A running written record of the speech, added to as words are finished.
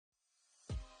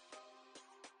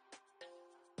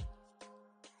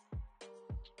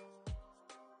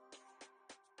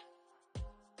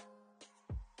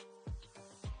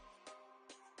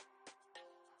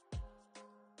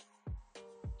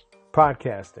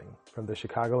Podcasting from the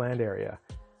Chicagoland area,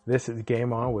 this is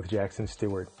Game On with Jackson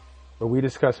Stuart, where we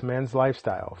discuss men's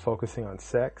lifestyle, focusing on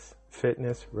sex,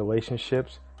 fitness,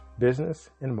 relationships, business,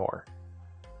 and more.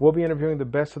 We'll be interviewing the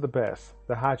best of the best,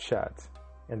 the hotshots,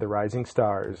 and the rising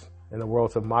stars in the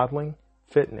worlds of modeling,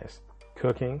 fitness,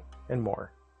 cooking, and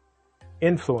more.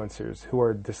 Influencers who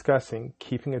are discussing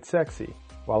keeping it sexy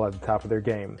while at the top of their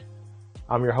game.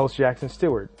 I'm your host, Jackson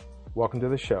Stuart. Welcome to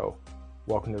the show.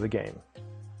 Welcome to the game.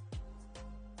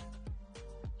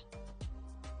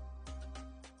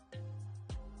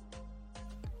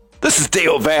 This is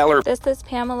Dale Valor. This is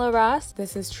Pamela Ross.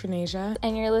 This is Trinasia.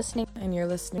 And you're listening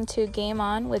to Game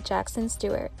On with Jackson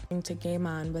Stuart. Game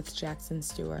On with Jackson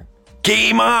Stuart.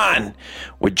 Game On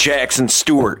with Jackson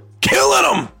Stuart. Killing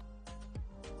them!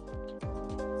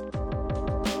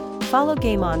 Follow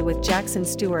Game On with Jackson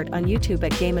Stuart on YouTube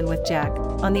at Game On with Jack,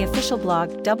 on the official blog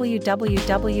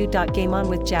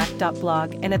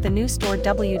www.gameonwithjack.blog, and at the news store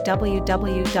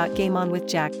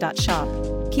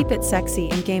www.gameonwithjack.shop. Keep it sexy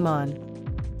and game on.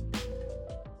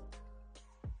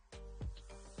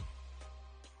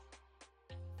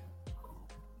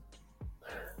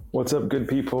 What's up, good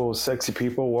people, sexy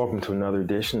people? Welcome to another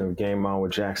edition of Game On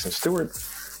with Jackson Stuart.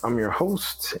 I'm your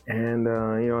host, and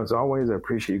as always, I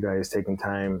appreciate you guys taking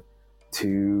time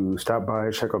to stop by,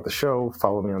 check out the show,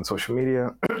 follow me on social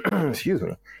media, excuse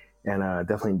me, and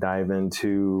definitely dive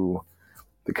into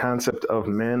the concept of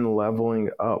men leveling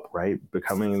up, right?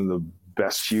 Becoming the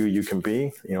best you can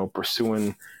be,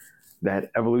 pursuing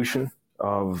that evolution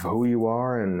of who you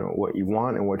are and what you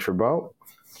want and what you're about.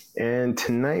 And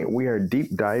tonight we are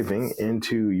deep diving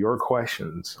into your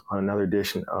questions on another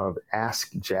edition of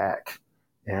Ask Jack.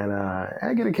 And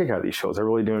I get a kick out of these shows. I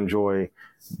really do enjoy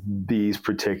these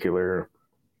particular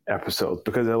episodes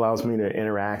because it allows me to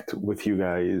interact with you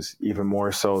guys even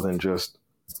more so than just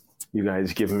you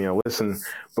guys giving me a listen.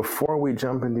 Before we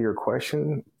jump into your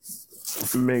question,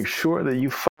 make sure that you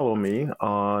follow me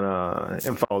on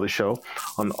and follow the show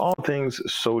on all things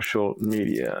social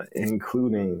media,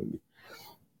 including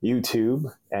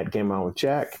YouTube at Game On with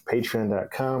Jack,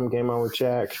 Patreon.com, Game On with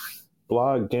Jack,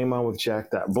 blog,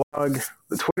 GameOnWithJack.blog,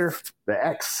 the Twitter, the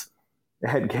X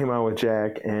at Game On with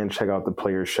Jack, and check out the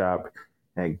player shop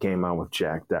at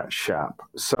GameOnWithJack.shop.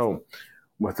 So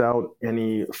without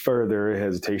any further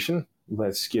hesitation,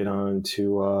 let's get on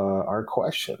to our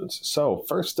questions. So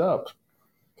first up,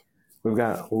 we've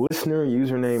got listener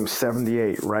username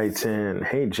 78 writes in,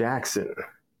 "Hey Jackson,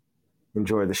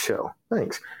 enjoy the show.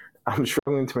 Thanks. I'm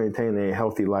struggling to maintain a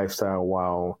healthy lifestyle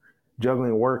while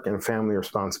juggling work and family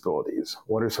responsibilities.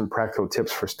 What are some practical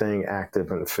tips for staying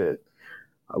active and fit?"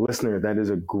 Listener, that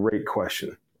is a great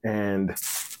question. And,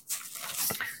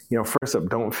 first up,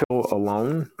 don't feel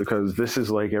alone because this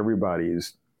is like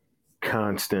everybody's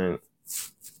constant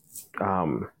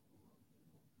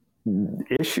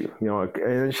issue.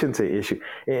 I shouldn't say issue.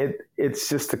 It's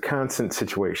just a constant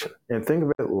situation. And think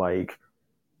of it like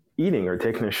eating or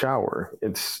taking a shower.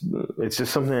 It's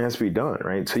just something that has to be done,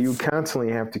 right? So you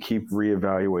constantly have to keep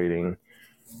reevaluating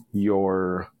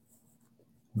your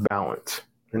balance.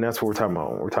 And that's what we're talking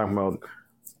about. We're talking about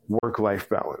work-life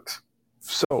balance.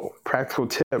 So practical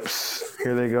tips,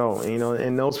 here they go.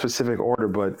 In no specific order,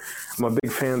 but I'm a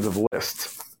big fan of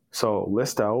lists. So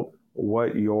list out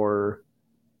what your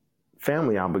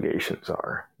family obligations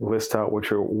are. List out what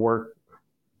your work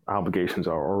obligations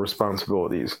are or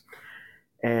responsibilities.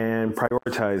 And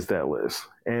prioritize that list.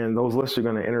 And those lists are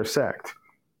going to intersect.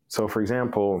 So, for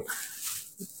example,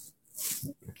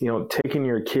 taking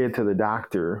your kid to the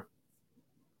doctor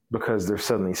because they're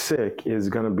suddenly sick is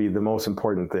going to be the most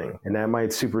important thing. And that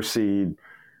might supersede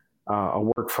a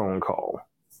work phone call.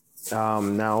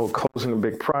 Now, closing a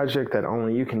big project that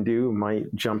only you can do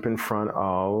might jump in front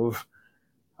of,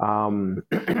 taking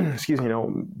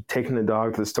the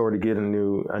dog to the store to get a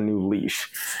new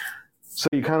leash. So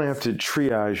you kind of have to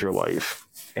triage your life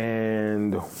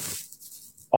and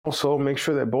also make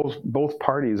sure that both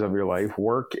parties of your life,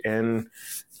 work and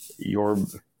your,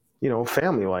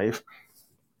 family life,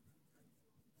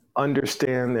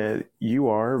 understand that you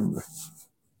are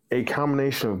a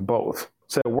combination of both.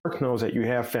 So that work knows that you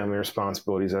have family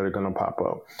responsibilities that are going to pop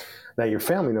up, that your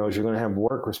family knows you're going to have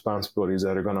work responsibilities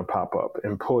that are going to pop up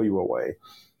and pull you away.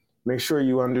 Make sure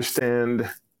you understand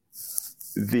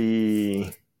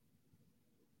the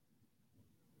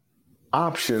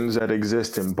options that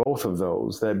exist in both of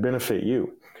those that benefit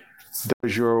you.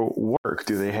 Does your work,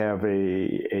 do they have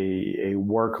a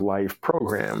work-life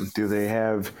program? Do they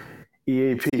have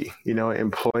EAP,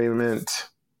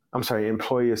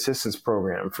 employee assistance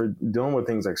program for dealing with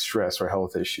things like stress or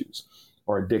health issues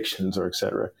or addictions or et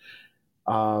cetera?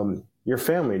 Your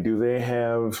family, do they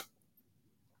have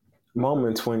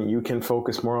moments when you can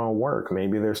focus more on work.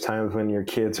 Maybe there's times when your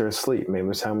kids are asleep. Maybe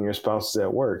there's time when your spouse is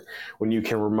at work, when you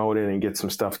can remote in and get some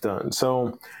stuff done.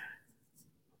 So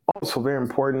also very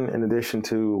important, in addition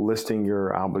to listing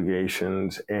your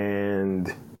obligations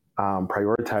and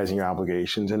prioritizing your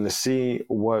obligations, and to see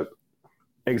what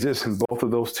exists in both of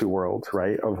those two worlds,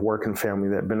 right, of work and family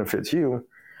that benefits you.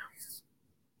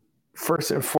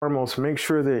 First and foremost, make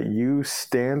sure that you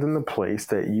stand in the place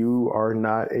that you are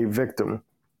not a victim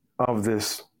of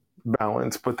this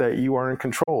balance, but that you are in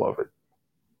control of it,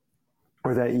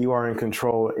 or that you are in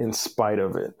control in spite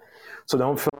of it. So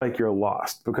don't feel like you're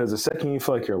lost, because the second you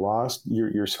feel like you're lost,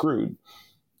 you're screwed,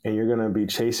 and you're going to be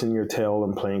chasing your tail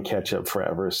and playing catch up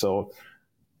forever. So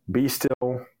be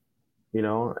still,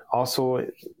 also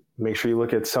make sure you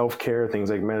look at self-care, things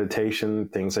like meditation,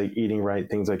 things like eating right,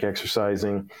 things like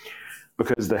exercising,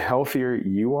 because the healthier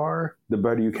you are, the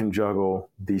better you can juggle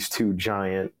these two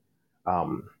giant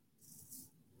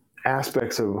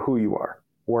aspects of who you are,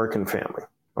 work and family.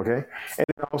 Okay. And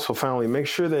then also finally, make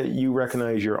sure that you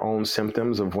recognize your own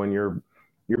symptoms of when you're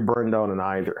burned out in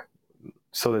either,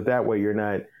 so that way you're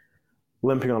not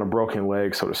limping on a broken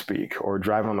leg, so to speak, or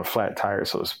driving on a flat tire,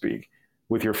 so to speak,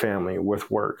 with your family, with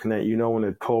work, and that you know when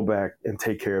to pull back and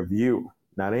take care of you,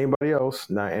 not anybody else,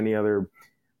 not any other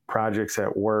projects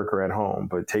at work or at home,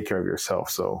 but take care of yourself.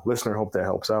 So listener, hope that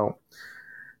helps out.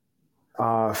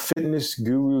 Fitness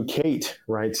guru Kate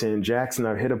writes in, Jackson,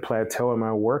 I've hit a plateau in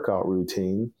my workout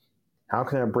routine. How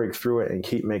can I break through it and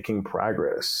keep making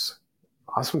progress?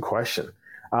 Awesome question.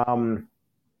 A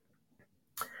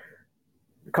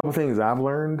couple things I've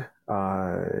learned.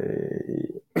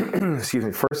 Excuse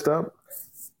me. First up,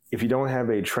 if you don't have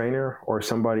a trainer or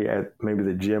somebody at maybe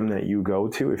the gym that you go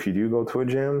to, if you do go to a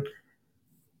gym,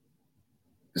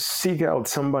 seek out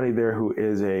somebody there who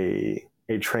is a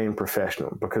trained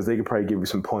professional, because they could probably give you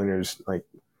some pointers, like,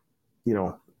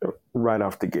 right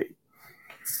off the gate.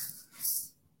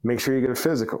 Make sure you get a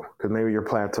physical, because maybe your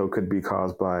plateau could be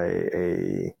caused by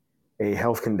a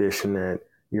health condition that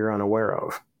you're unaware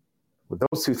of. With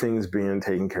those two things being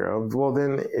taken care of, well,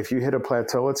 then if you hit a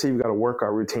plateau, let's say you've got a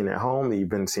workout routine at home that you've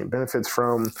been seeing benefits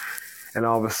from, and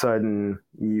all of a sudden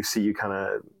you see you kind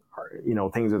of,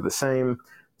 things are the same,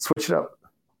 switch it up.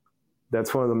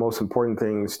 That's one of the most important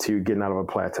things to getting out of a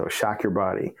plateau. Shock your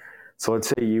body. So let's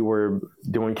say you were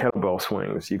doing kettlebell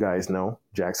swings. You guys know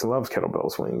Jackson loves kettlebell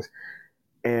swings.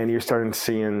 And you're starting to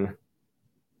seeing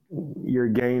your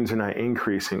gains are not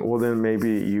increasing. Well, then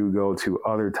maybe you go to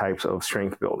other types of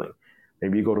strength building.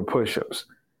 Maybe you go to push-ups.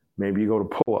 Maybe you go to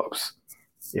pull-ups.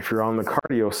 If you're on the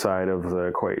cardio side of the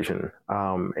equation,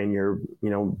 and you're,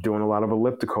 doing a lot of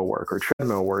elliptical work or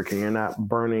treadmill work, and you're not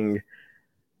burning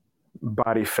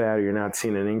body fat, or you're not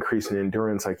seeing an increase in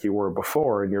endurance like you were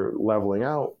before, and you're leveling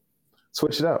out,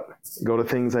 switch it up. Go to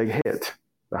things like HIIT,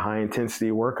 the high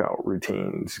intensity workout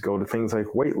routines. Go to things like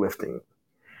weightlifting,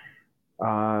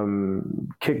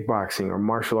 kickboxing or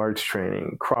martial arts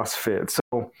training, CrossFit.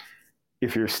 So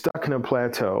if you're stuck in a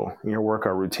plateau in your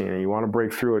workout routine and you want to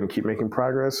break through it and keep making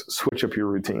progress, switch up your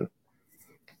routine.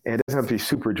 And it doesn't have to be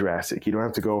super drastic. You don't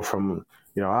have to go from,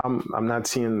 I'm not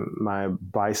seeing my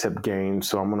bicep gain,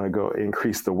 so I'm going to go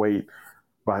increase the weight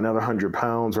by another 100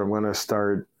 pounds, or I'm going to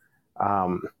start,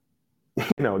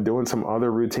 doing some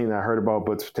other routine I heard about,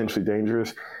 but it's potentially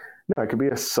dangerous. No, it could be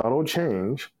a subtle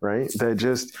change, right? That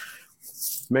just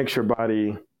makes your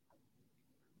body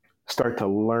start to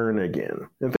learn again.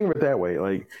 And think of it that way.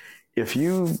 Like, if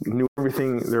you knew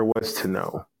everything there was to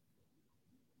know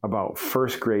about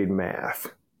first grade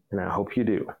math, and I hope you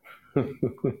do,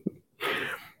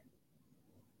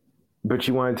 but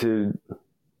you wanted to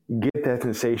get that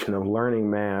sensation of learning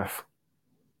math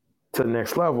to the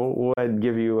next level, well, I'd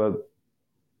give you a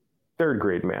third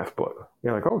grade math book.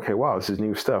 You're like, okay, wow, this is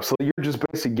new stuff. So you're just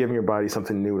basically giving your body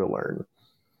something new to learn.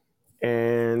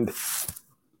 And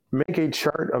make a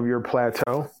chart of your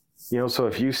plateau. So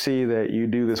if you see that you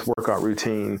do this workout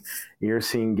routine, you're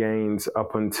seeing gains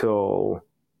up until,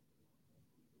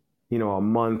 a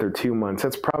month or 2 months,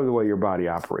 that's probably the way your body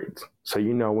operates. So,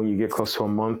 when you get close to a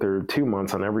month or 2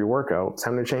 months on every workout, it's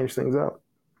time to change things up.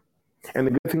 And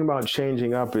the good thing about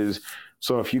changing up is,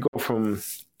 so if you go from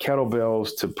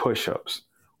kettlebells to push-ups,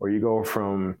 or you go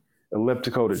from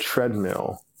elliptical to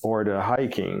treadmill or to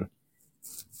hiking,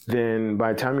 then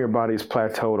by the time your body's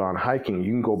plateaued on hiking,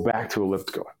 you can go back to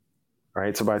elliptical,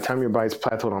 right? So by the time your body's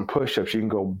plateaued on push-ups, you can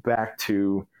go back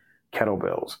to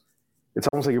kettlebells. It's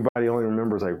almost like your body only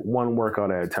remembers like one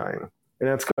workout at a time. And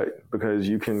that's good, because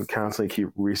you can constantly keep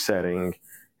resetting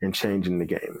and changing the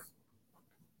game.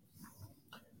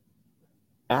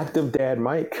 Active Dad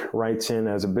Mike writes in,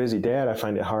 as a busy dad, I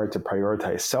find it hard to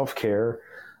prioritize self-care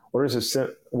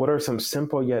What are some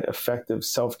simple yet effective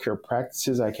self-care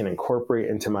practices I can incorporate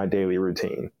into my daily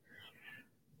routine?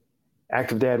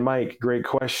 Active Dad Mike, great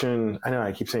question. I know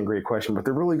I keep saying great question, but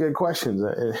they're really good questions.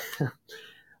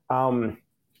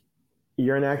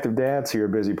 You're an active dad, so you're a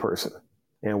busy person.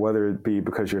 And whether it be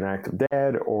because you're an active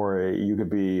dad, or you could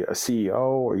be a CEO,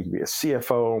 or you could be a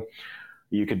CFO,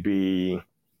 you could be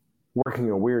working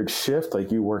a weird shift,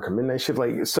 like you work a midnight shift.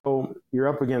 So you're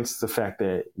up against the fact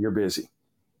that you're busy.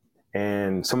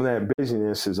 And some of that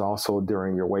busyness is also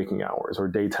during your waking hours or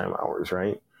daytime hours,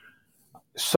 right?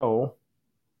 So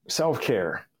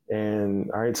self-care.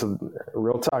 And all right, so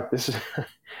real talk, this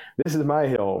is my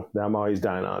hill that I'm always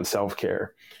dying on,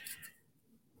 self-care.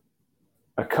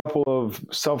 A couple of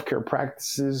self-care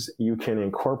practices you can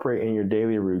incorporate in your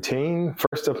daily routine.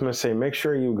 First up, I'm going to say, make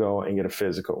sure you go and get a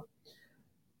physical.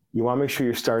 You want to make sure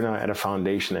you're starting out at a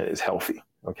foundation that is healthy,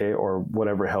 okay? Or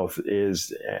whatever health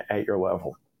is at your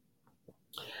level.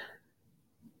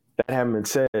 That having been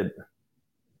said,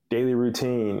 daily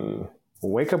routine,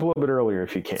 wake up a little bit earlier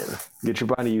if you can. Get your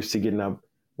body used to getting up.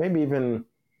 Maybe even,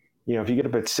 if you get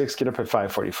up at 6, get up at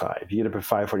 5:45. You get up at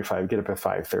 5:45, get up at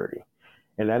 5:30.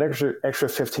 And that extra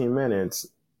 15 minutes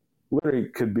literally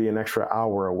could be an extra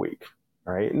hour a week,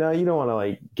 right? Now, you don't want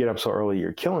to get up so early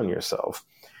you're killing yourself.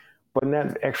 But in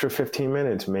that extra 15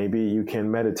 minutes, maybe you can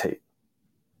meditate,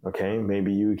 okay?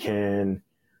 Maybe you can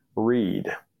read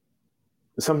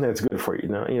something that's good for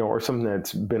you, or something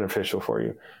that's beneficial for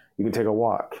you. You can take a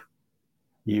walk.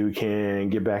 You can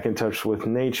get back in touch with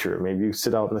nature. Maybe you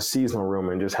sit out in the seasonal room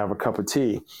and just have a cup of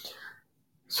tea.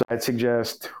 So I'd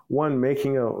suggest, 1,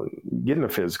 getting a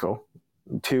physical.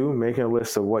 2, making a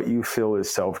list of what you feel is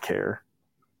self-care.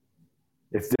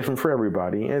 It's different for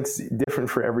everybody, and it's different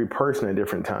for every person at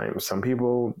different times. Some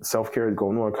people, self-care is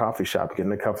going to a coffee shop,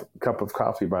 getting a cup of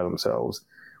coffee by themselves.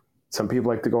 Some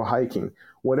people like to go hiking.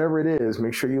 Whatever it is,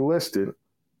 make sure you list it,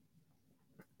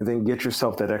 and then get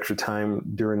yourself that extra time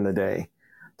during the day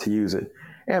to use it.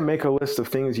 And make a list of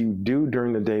things you do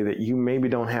during the day that you maybe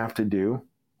don't have to do,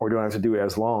 or don't have to do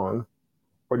as long,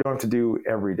 or don't have to do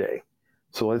every day.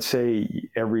 So let's say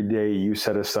every day you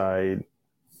set aside,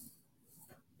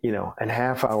 a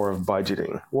half hour of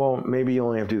budgeting. Well, maybe you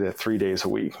only have to do that 3 days a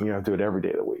week. You don't have to do it every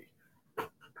day of the week.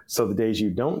 So the days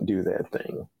you don't do that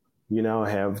thing, you now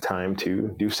have time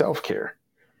to do self-care.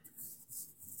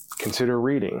 Consider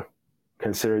reading.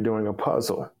 Consider doing a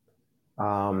puzzle.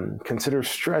 Consider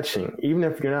stretching. Even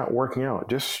if you're not working out,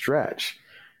 just stretch.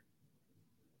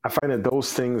 I find that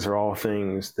those things are all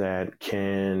things that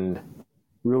can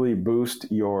really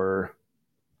boost your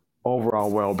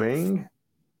overall well-being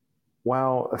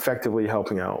while effectively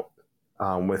helping out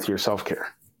with your self-care.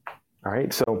 All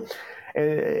right. So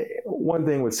one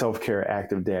thing with self-care,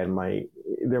 active dad,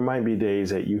 there might be days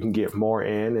that you can get more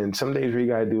in, and some days where you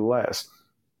got to do less.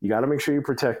 You got to make sure you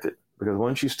protect it, because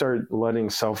once you start letting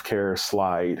self-care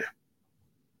slide,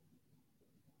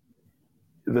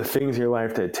 the things in your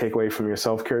life that take away from your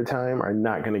self-care time are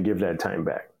not going to give that time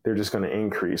back. They're just going to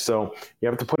increase. So you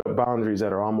have to put up boundaries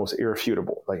that are almost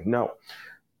irrefutable. No,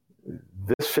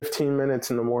 this 15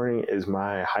 minutes in the morning is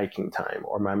my hiking time,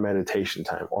 or my meditation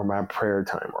time, or my prayer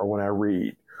time, or when I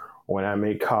read, or when I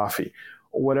make coffee,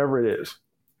 or whatever it is.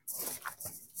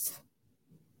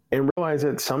 And realize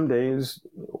that some days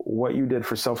what you did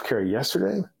for self-care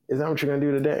yesterday is not what you're going to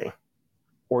do today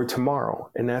or tomorrow,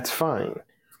 and that's fine.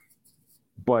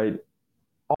 But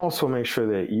also make sure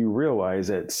that you realize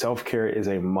that self-care is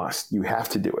a must. You have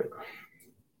to do it.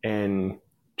 And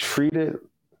treat it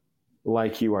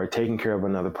like you are taking care of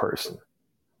another person,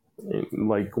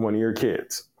 like one of your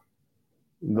kids.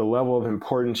 The level of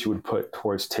importance you would put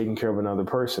towards taking care of another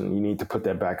person, you need to put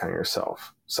that back on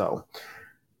yourself. So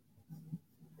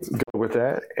go with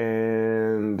that,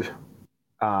 and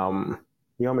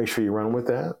make sure you run with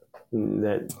that.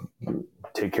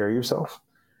 Take care of yourself.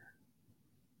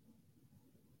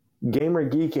 Gamer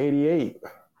Geek 88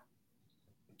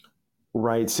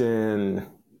 writes in,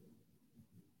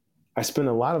 I spend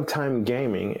a lot of time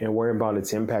gaming and worry about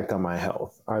its impact on my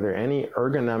health. Are there any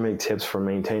ergonomic tips for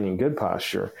maintaining good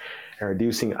posture and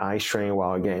reducing eye strain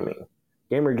while gaming?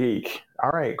 Gamer Geek. All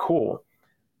right, cool.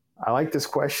 I like this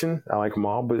question. I like them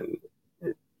all, but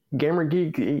Gamer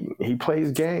Geek, he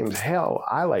plays games. Hell,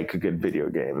 I like a good video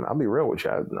game. I'll be real with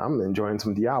you. I'm enjoying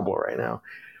some Diablo right now.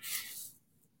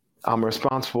 I'm a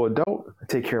responsible adult. I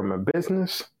take care of my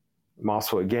business. I'm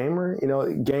also a gamer.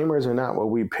 Gamers are not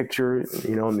what we picture,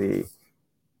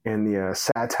 in the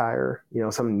satire,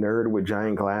 some nerd with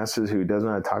giant glasses who doesn't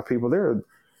know how to talk to people.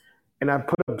 And I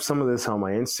put up some of this on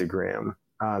my Instagram.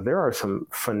 There are some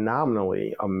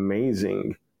phenomenally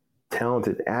amazing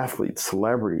talented athletes,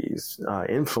 celebrities,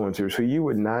 influencers who you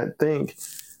would not think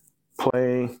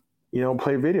play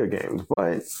video games,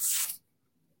 but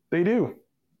they do.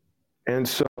 And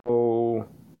so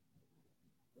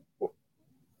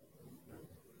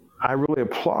I really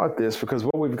applaud this, because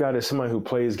what we've got is somebody who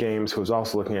plays games who is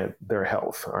also looking at their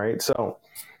health. All right. So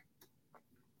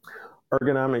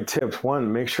ergonomic tips.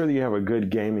 One, make sure that you have a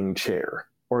good gaming chair,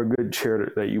 or a good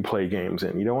chair that you play games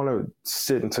in. You don't want to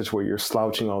sit in such a way you're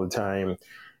slouching all the time,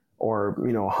 or,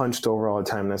 hunched over all the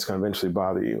time. That's going to eventually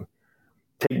bother you.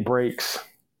 Take breaks.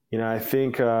 I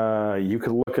think you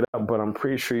could look it up, but I'm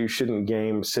pretty sure you shouldn't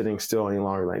game sitting still any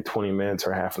longer than like 20 minutes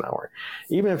or half an hour.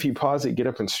 Even if you pause it, get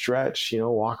up and stretch,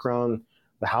 walk around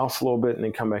the house a little bit and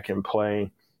then come back and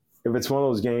play. If it's one of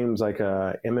those games like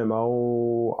a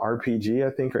MMORPG, I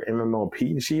think, or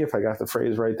MMOPG, if I got the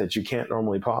phrase right, that you can't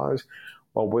normally pause,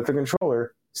 well, with the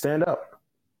controller, stand up,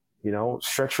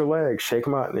 stretch your legs, shake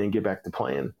them out, and then get back to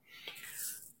playing.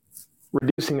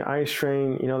 Reducing eye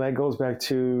strain, that goes back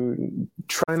to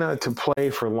try not to play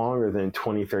for longer than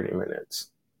 20, 30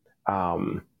 minutes.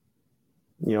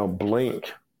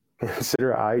 Blink,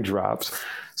 consider eye drops,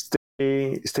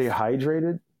 stay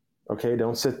hydrated. Okay.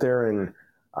 Don't sit there and,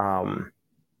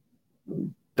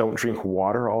 don't drink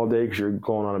water all day because you're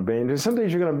going on a binge. And some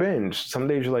days you're going to binge. Some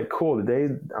days you're like, cool,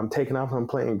 today I'm taking off and I'm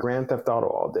playing Grand Theft Auto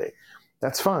all day.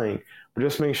 That's fine. But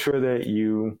just make sure that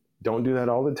you don't do that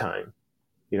all the time.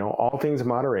 All things in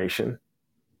moderation,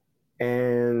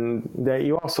 and that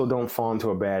you also don't fall into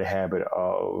a bad habit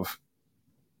of,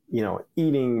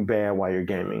 eating bad while you're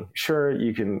gaming. Sure,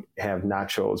 you can have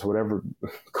nachos, whatever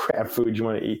crap food you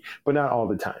want to eat, but not all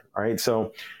the time. All right.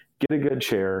 So get a good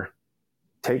chair,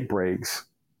 take breaks,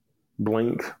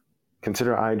 blink,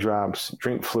 consider eye drops,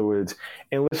 drink fluids,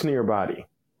 and listen to your body.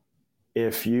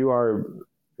 If you are,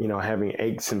 having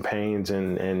aches and pains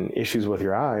and issues with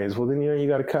your eyes, well, then, you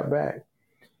got to cut back.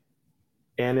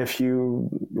 And if you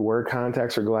wear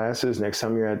contacts or glasses, next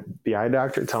time you're at the eye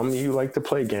doctor, tell them you like to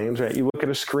play games, right? You look at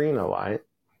a screen a lot.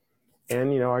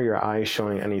 And, are your eyes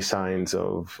showing any signs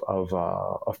of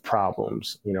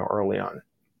problems, early on?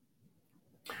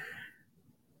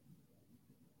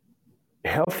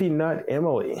 Healthy Nut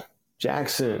Emily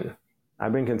Jackson.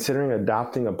 I've been considering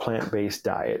adopting a plant-based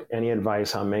diet. Any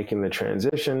advice on making the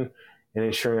transition and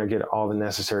ensuring I get all the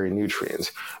necessary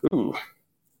nutrients? Ooh.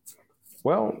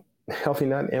 Well, Healthy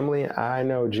Nut Emily, I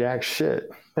know jack shit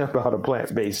about a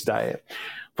plant-based diet.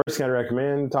 First thing I'd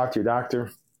recommend, talk to your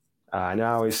doctor. I know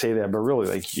I always say that, but really,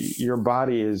 like, your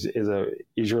body is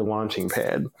your launching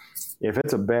pad. If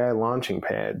it's a bad launching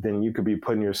pad, then you could be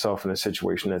putting yourself in a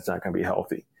situation that's not going to be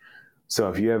healthy. So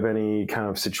if you have any kind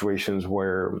of situations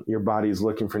where your body is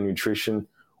looking for nutrition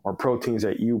or proteins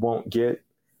that you won't get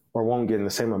or won't get in the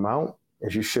same amount,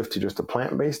 as you shift to just a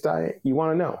plant-based diet, you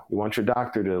want to know. You want your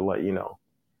doctor to let you know.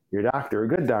 Your doctor, a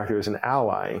good doctor, is an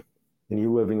ally in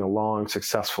you living a long,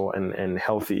 successful, and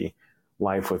healthy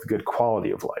life with good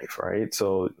quality of life, right?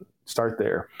 So start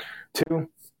there. 2,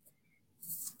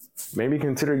 maybe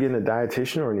consider getting a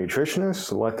dietitian or a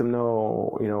nutritionist. Let them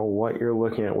know, what you're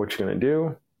looking at, what you're going to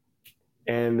do.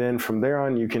 And then from there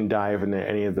on, you can dive into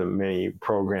any of the many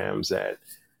programs that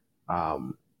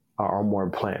are more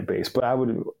plant-based. But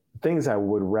things I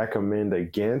would recommend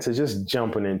against is just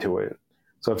jumping into it.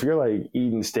 So if you're like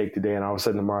eating steak today and all of a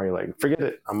sudden tomorrow you're like, forget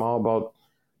it, I'm all about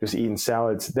just eating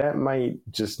salads, that might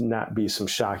just not be some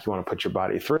shock you want to put your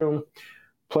body through.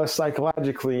 Plus,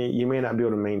 psychologically, you may not be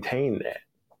able to maintain that.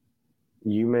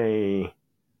 You may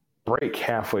break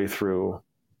halfway through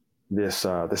this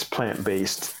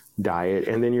plant-based diet,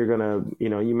 and then you're gonna,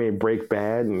 you may break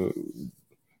bad and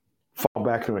fall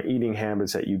back into eating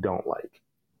habits that you don't like.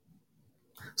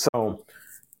 So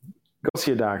go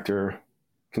see a doctor.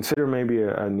 Consider maybe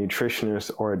a nutritionist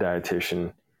or a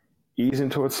dietitian. Ease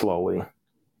into it slowly.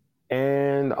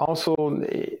 And also,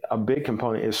 a big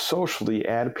component is socially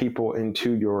add people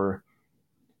into your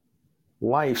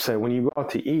life. So when you go out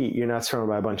to eat, you're not surrounded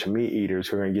by a bunch of meat eaters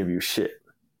who are going to give you shit.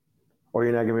 Or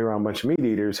you're not going to be around a bunch of meat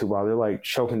eaters who, while they're like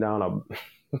choking down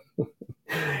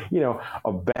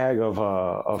a bag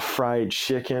of fried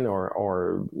chicken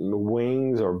or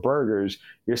wings or burgers,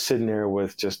 you're sitting there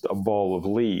with just a bowl of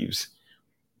leaves.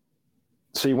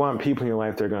 So you want people in your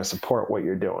life that are going to support what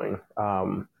you're doing.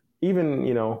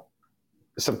 Even,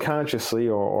 subconsciously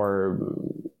or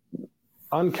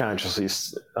unconsciously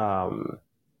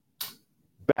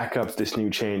back up this new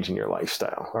change in your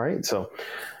lifestyle. All right. So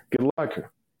good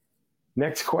luck.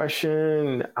 Next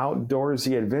question,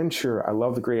 outdoorsy adventure. I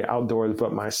love the great outdoors,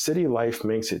 but my city life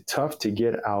makes it tough to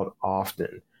get out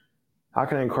often. How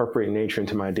can I incorporate nature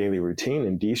into my daily routine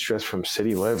and de-stress from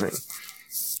city living?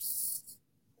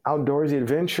 Outdoorsy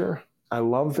adventure. I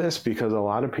love this because a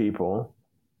lot of people,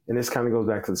 and this kind of goes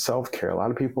back to the self-care, a lot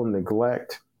of people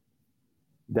neglect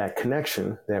that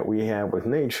connection that we have with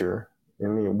nature. I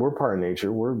mean, we're part of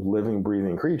nature. We're living,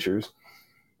 breathing creatures.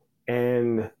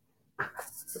 And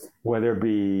whether it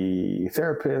be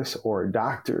therapists or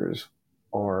doctors,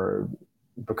 or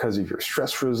because of your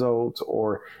stress results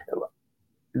or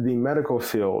the medical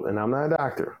field, and I'm not a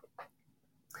doctor,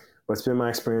 but it's been my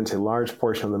experience, a large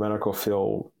portion of the medical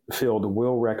field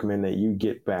will recommend that you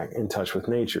get back in touch with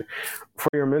nature for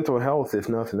your mental health, if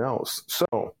nothing else.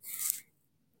 So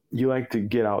you like to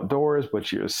get outdoors,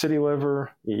 but you're a city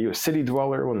liver, you're a city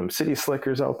dweller, one of them city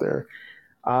slickers out there.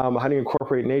 How do you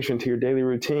incorporate nature into your daily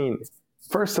routine?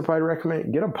 First up, I'd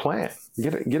recommend get a plant,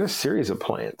 get a series of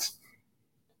plants,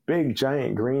 big,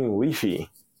 giant, green, leafy.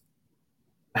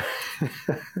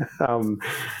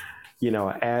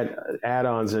 Add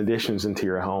add-ons and additions into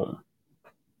your home.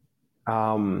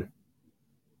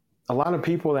 A lot of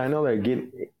people that I know that get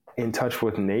in touch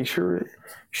with nature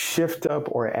shift up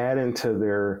or add into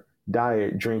their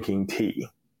diet drinking tea.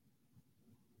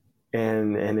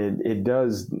 And it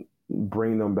does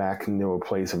bring them back into a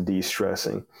place of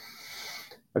de-stressing.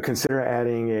 Consider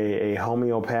adding a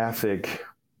homeopathic,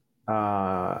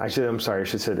 I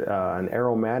should say an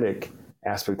aromatic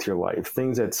aspect to your life.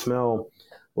 Things that smell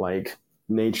like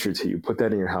nature to you. Put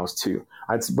that in your house too.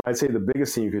 I'd say the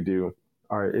biggest thing you could do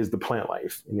is the plant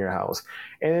life in your house.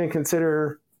 And then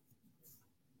consider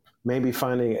maybe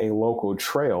finding a local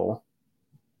trail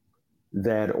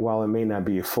that, while it may not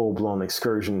be a full-blown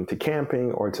excursion to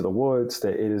camping or to the woods,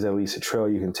 that it is at least a trail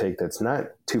you can take that's not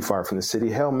too far from the city.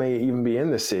 Hell, may even be in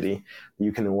the city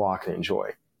you can walk and enjoy.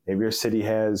 Maybe your city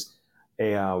has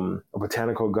a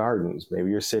botanical gardens.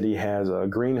 Maybe your city has a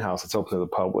greenhouse that's open to the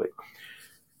public.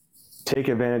 Take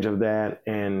advantage of that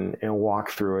and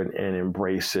walk through it and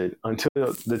embrace it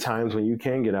until the times when you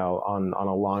can get out on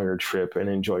a longer trip and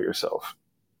enjoy yourself.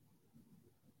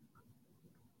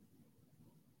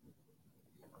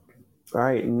 All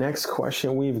right, next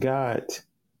question we've got.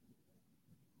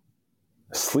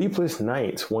 Sleepless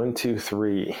nights, 1, 2,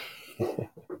 3.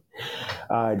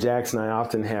 Jax and I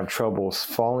often have troubles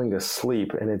falling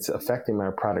asleep, and it's affecting my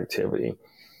productivity.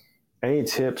 Any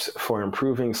tips for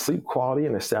improving sleep quality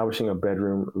and establishing a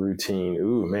bedroom routine?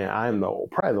 Ooh, man, I'm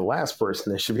probably the last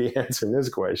person that should be answering this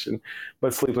question.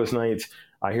 But sleepless nights,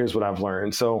 here's what I've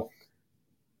learned. So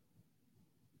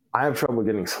I have trouble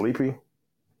getting sleepy.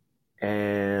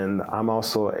 And I'm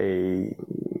also a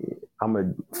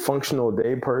functional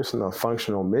day person, a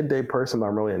functional midday person, but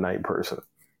I'm really a night person.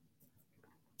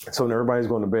 So when everybody's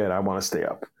going to bed, I want to stay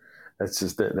up.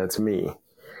 That's me.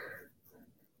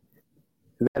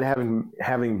 That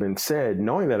having been said,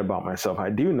 knowing that about myself, I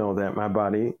do know that my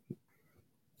body,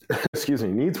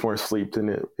 needs more sleep than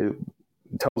it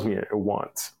tells me it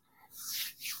wants.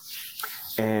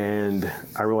 And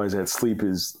I realize that sleep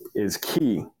is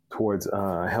key towards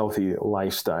a healthy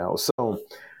lifestyle. So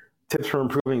tips for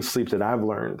improving sleep that I've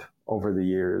learned over the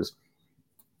years: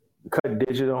 cut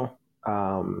digital,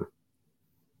 and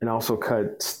also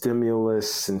cut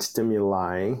stimulus and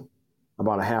stimuli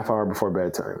about a half hour before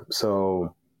bedtime.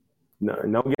 So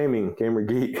no gaming, gamer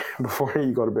geek, before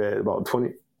you go to bed, about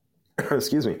 20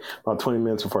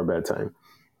 minutes before bedtime.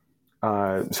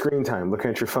 Screen time, look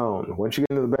at your phone. Once you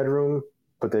get into the bedroom,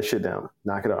 put that shit down,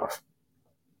 knock it off.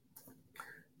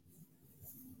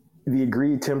 The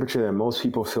agreed temperature that most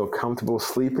people feel comfortable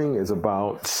sleeping is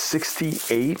about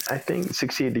 68, I think.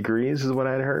 68 degrees is what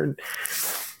I'd heard.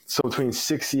 So between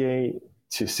 68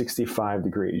 to 65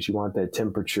 degrees, you want that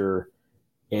temperature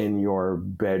in your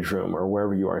bedroom or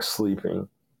wherever you are sleeping.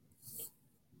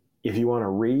 If you want to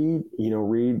read,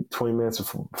 read 20 minutes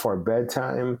before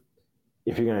bedtime.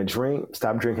 If you're going to drink,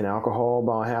 stop drinking alcohol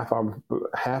about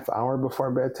half hour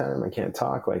before bedtime. I can't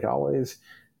talk like always.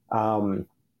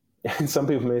 And some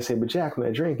people may say, but Jack, when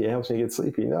I drink, it helps me get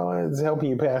sleepy. No, it's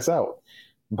helping you pass out.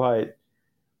 But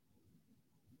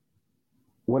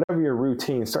whatever your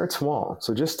routine, start small.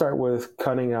 So just start with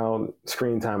cutting out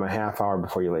screen time a half hour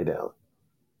before you lay down.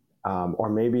 Or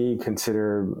maybe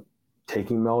consider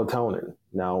taking melatonin.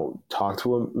 Now, talk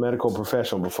to a medical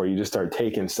professional before you just start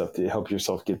taking stuff to help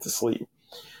yourself get to sleep.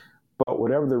 But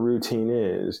whatever the routine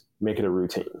is, make it a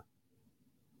routine.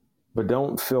 But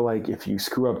don't feel like if you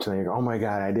screw up tonight, oh my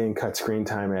God, I didn't cut screen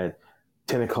time at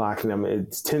 10 o'clock and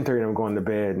it's 10:30 and I'm going to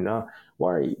bed. No,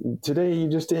 why? Today you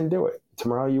just didn't do it.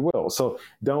 Tomorrow you will. So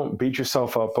don't beat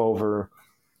yourself up over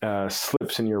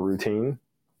slips in your routine,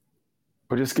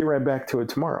 but just get right back to it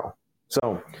tomorrow.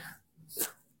 So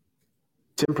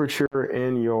temperature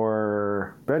in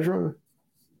your bedroom,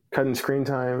 cutting screen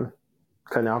time,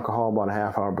 cutting alcohol about a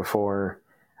half hour before.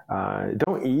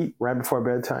 Don't eat right before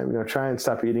bedtime. You know, try and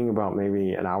stop eating about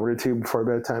maybe an hour or two before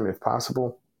bedtime if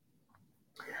possible.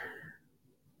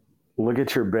 Look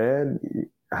at your bed.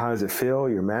 How does it feel?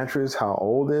 Your mattress, how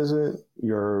old is it?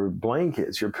 Your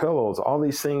blankets, your pillows, all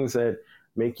these things that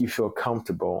make you feel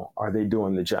comfortable. Are they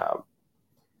doing the job?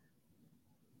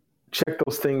 Check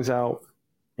those things out,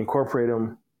 incorporate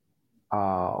them,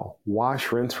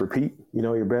 wash, rinse, repeat, you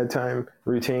know, your bedtime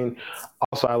routine.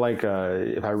 Also, I like,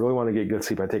 if I really want to get good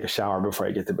sleep, I take a shower before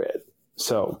I get to bed.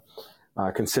 So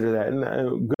consider that.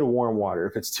 And good warm water.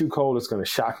 If it's too cold, it's going to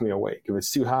shock me awake. If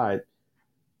it's too hot,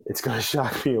 it's going to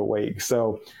shock me awake.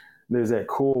 So there's that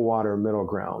cool water middle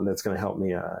ground that's going to help me,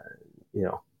 you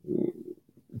know,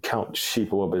 count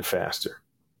sheep a little bit faster.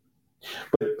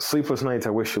 But sleepless nights,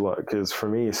 I wish you luck, because for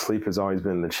me, sleep has always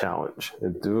been the challenge.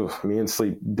 Me and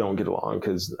sleep don't get along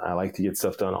because I like to get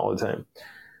stuff done all the time.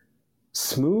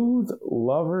 Smooth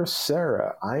Lover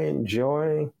Sarah, I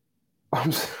enjoy.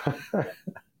 I'm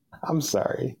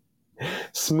sorry.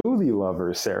 Smoothie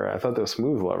Lover Sarah. I thought that was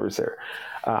Smooth Lover Sarah.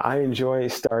 I enjoy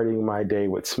starting my day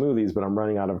with smoothies, but I'm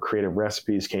running out of creative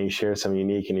recipes. Can you share some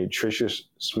unique and nutritious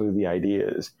smoothie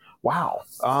ideas? Wow.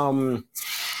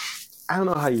 I don't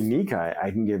know how unique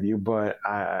I can give you, but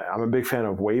I'm a big fan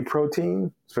of whey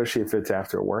protein, especially if it's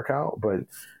after a workout. But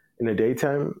in the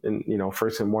daytime, and you know,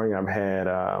 first in the morning, I've had.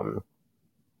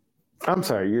 I'm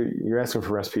sorry, you're asking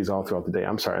for recipes all throughout the day.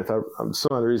 I'm sorry. I thought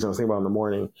some other reason I was thinking about in the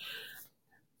morning.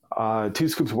 2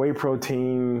 scoops of whey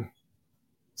protein,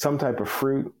 some type of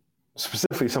fruit,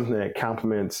 specifically something that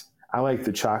complements. I like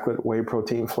the chocolate whey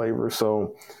protein flavor,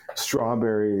 so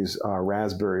strawberries,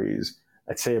 raspberries.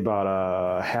 I'd say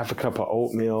about half a cup of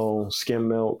oatmeal, skim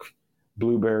milk,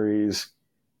 blueberries,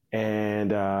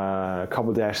 and a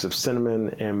couple dashes of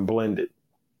cinnamon, and blend it.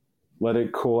 Let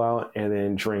it cool out and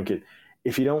then drink it.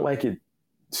 If you don't like it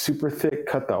super thick,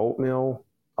 cut the oatmeal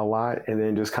a lot and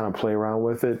then just kind of play around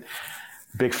with it.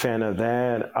 Big fan of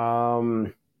that.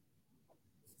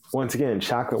 Once again,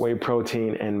 chocolate whey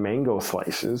protein and mango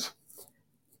slices.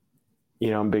 You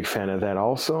know, I'm a big fan of that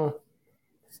also.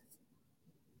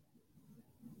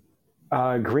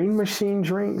 Green machine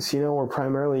drinks, you know, or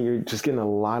primarily you're just getting a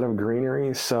lot of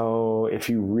greenery. So if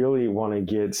you really want to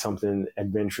get something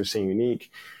adventurous and unique,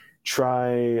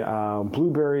 try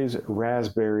blueberries,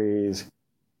 raspberries,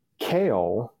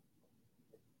 kale,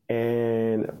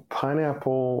 and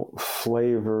pineapple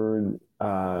flavored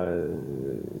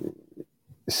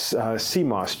sea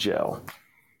moss gel.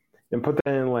 And put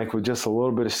that in like with just a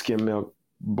little bit of skim milk.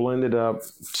 Blend it up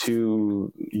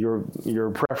to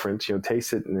your preference, you know,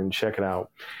 taste it and then check it out.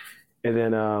 And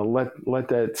then let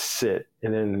that sit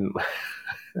and then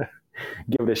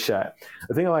give it a shot.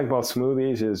 The thing I like about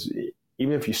smoothies is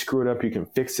even if you screw it up, you can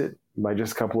fix it by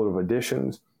just a couple of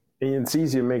additions. And it's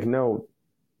easy to make note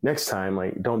next time,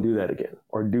 like don't do that again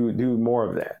or do more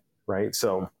of that, right?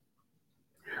 So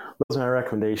those are my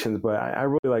recommendations, but I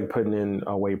really like putting in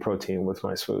whey protein with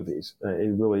my smoothies.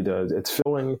 It really does. It's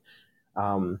filling.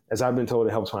 As I've been told,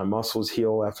 it helps my muscles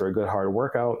heal after a good hard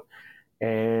workout,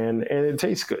 and it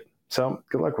tastes good. So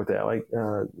good luck with that. Like,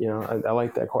 you know, I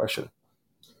like that question.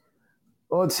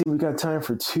 Well, let's see. We got time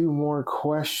for 2 more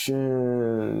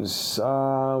questions.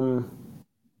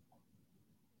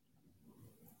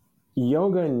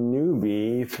 Yoga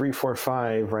Newbie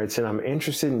 345 writes in, I'm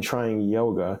interested in trying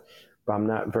yoga, but I'm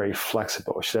not very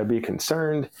flexible. Should I be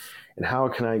concerned? And how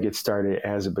can I get started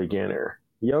as a beginner?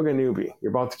 Yoga Newbie,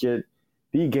 you're about to get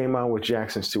the Game On with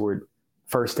Jackson Stuart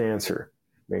first answer.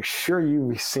 Make sure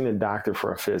you've seen a doctor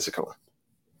for a physical.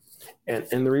 And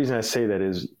the reason I say that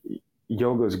is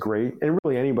yoga is great, and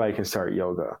really anybody can start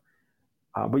yoga.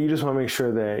 But you just want to make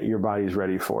sure that your body's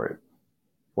ready for it.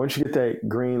 Once you get that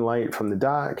green light from the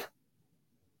doc,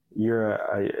 you're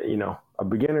a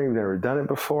beginner, you've never done it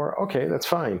before. Okay, that's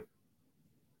fine.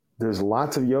 There's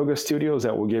lots of yoga studios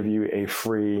that will give you a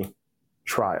free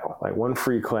trial, like 1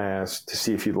 free class to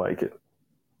see if you'd like it.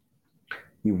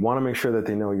 You want to make sure that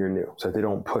they know you're new so that they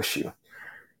don't push you.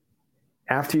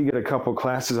 After you get a couple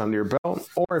classes under your belt,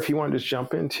 or if you want to just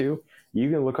jump into, you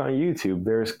can look on YouTube.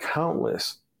 There's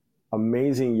countless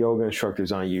amazing yoga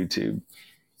instructors on YouTube.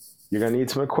 You're going to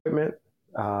need some equipment,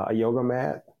 a yoga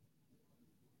mat,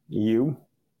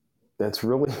 that's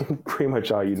really pretty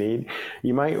much all you need.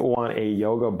 You might want a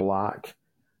yoga block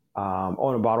on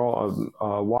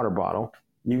a water bottle.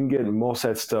 You can get most of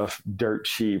that stuff dirt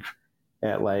cheap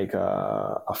at like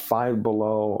a Five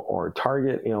Below or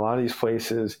Target. You know, a lot of these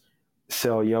places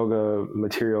sell yoga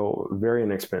material very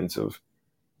inexpensive,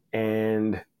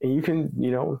 and you can,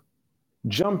 you know,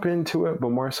 jump into it, but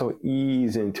more so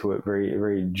ease into it very,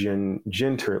 very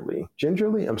gingerly.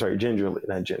 Gingerly,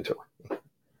 not gently.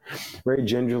 Very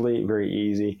gingerly, very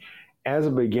easy. As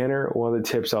a beginner, one of the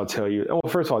tips I'll tell you, well,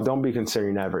 first of all, don't be concerned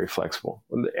you're not very flexible.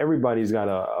 Everybody's got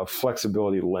a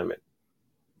flexibility limit.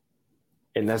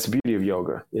 And that's the beauty of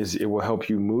yoga, is it will help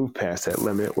you move past that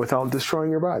limit without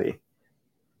destroying your body.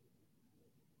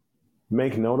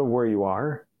 Make note of where you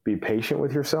are, be patient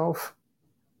with yourself,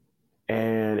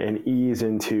 and ease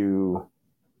into,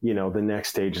 the next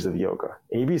stages of yoga.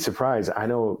 And you'd be surprised. I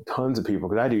know tons of people,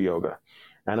 because I do yoga.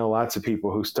 I know lots of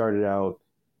people who started out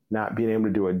not being able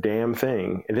to do a damn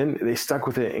thing, and then they stuck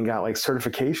with it and got like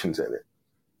certifications in it.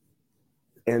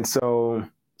 And so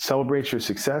celebrate your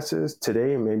successes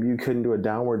today. Maybe you couldn't do a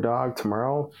downward dog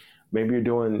tomorrow. Maybe you're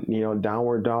doing,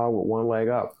 downward dog with one leg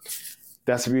up.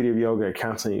 That's the beauty of yoga. It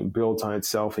constantly builds on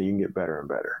itself and you can get better and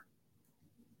better.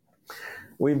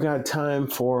 We've got time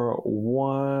for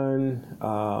one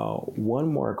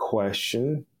more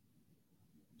question.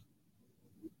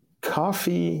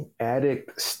 Coffee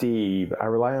addict Steve. I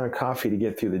rely on coffee to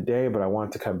get through the day, but I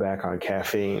want to cut back on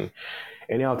caffeine.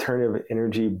 Any alternative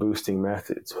energy boosting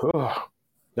methods?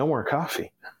 No more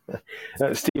coffee.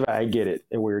 Steve, I get it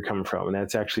and where you're coming from. And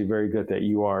that's actually very good that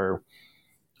you are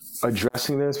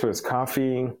addressing this, because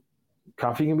coffee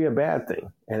can be a bad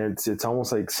thing. And it's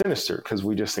almost like sinister, because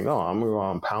we just think, I'm going to go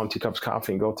out and pound 2 cups of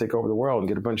coffee and go take over the world and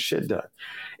get a bunch of shit done.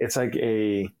 It's like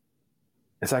a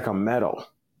medal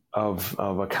of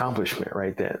accomplishment,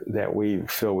 right? That we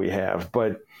feel we have.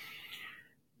 But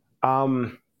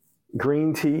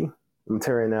green tea, I'm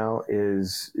telling you now,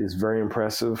 is very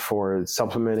impressive for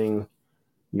supplementing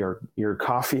your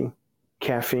coffee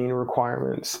caffeine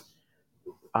requirements.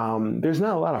 There's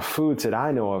not a lot of foods that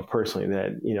I know of personally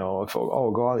that, if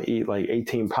go out and eat like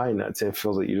 18 pine nuts, it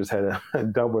feels like you just had a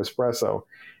double espresso.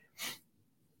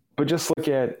 But just look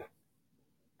at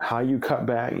how you cut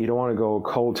back. You don't want to go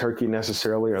cold turkey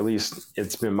necessarily, or at least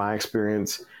it's been my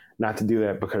experience not to do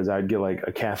that, because I'd get like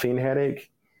a caffeine headache.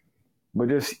 But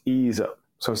just ease up.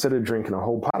 So instead of drinking a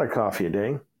whole pot of coffee a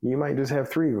day, you might just have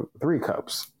three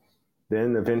cups.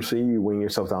 Then eventually you wean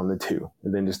yourself down to 2,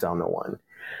 and then just down to 1.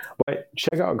 But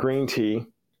check out green tea.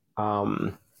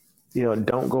 Don't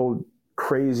go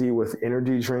crazy with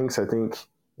energy drinks. I think,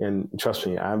 and trust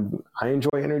me, I enjoy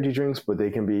energy drinks, but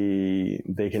they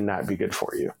cannot be good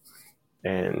for you.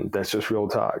 And that's just real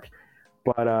talk.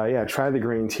 But try the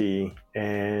green tea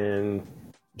and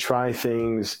try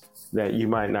things that you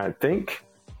might not think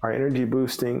are energy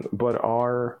boosting, but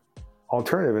are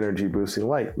alternative energy boosting,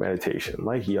 like meditation,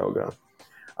 like yoga.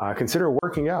 Consider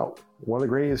working out. One of the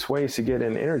greatest ways to get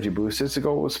an energy boost is to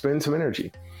go spend some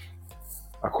energy.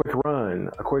 A quick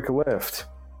run, a quick lift,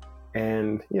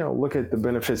 and look at the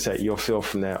benefits that you'll feel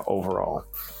from that overall.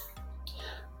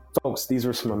 Folks, these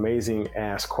are some amazing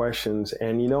Ask questions.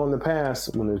 And in the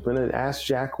past, when there's been an Ask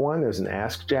Jack 1, there's an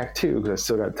Ask Jack 2, because I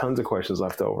still got tons of questions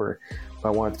left over. But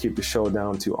I want to keep the show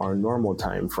down to our normal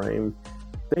time frame.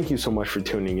 Thank you so much for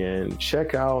tuning in.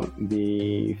 Check out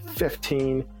the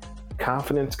 15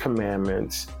 Confidence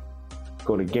Commandments.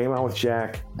 Go to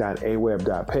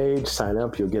gameonwithjack.aweb.page. Sign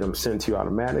up. You'll get them sent to you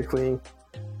automatically.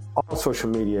 All social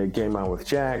media, Game On With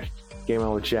Jack,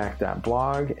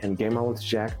 gameonwithjack.blog, and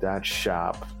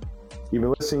gameonwithjack.shop. You've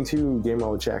been listening to Game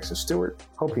On with Jackson Stuart.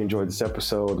 Hope you enjoyed this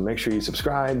episode. Make sure you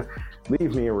subscribe,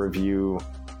 leave me a review,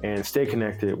 and stay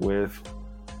connected with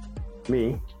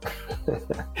me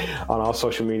on all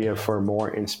social media for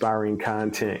more inspiring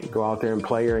content. Go out there and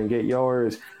play her and get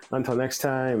yours. Until next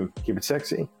time, keep it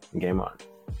sexy and game on.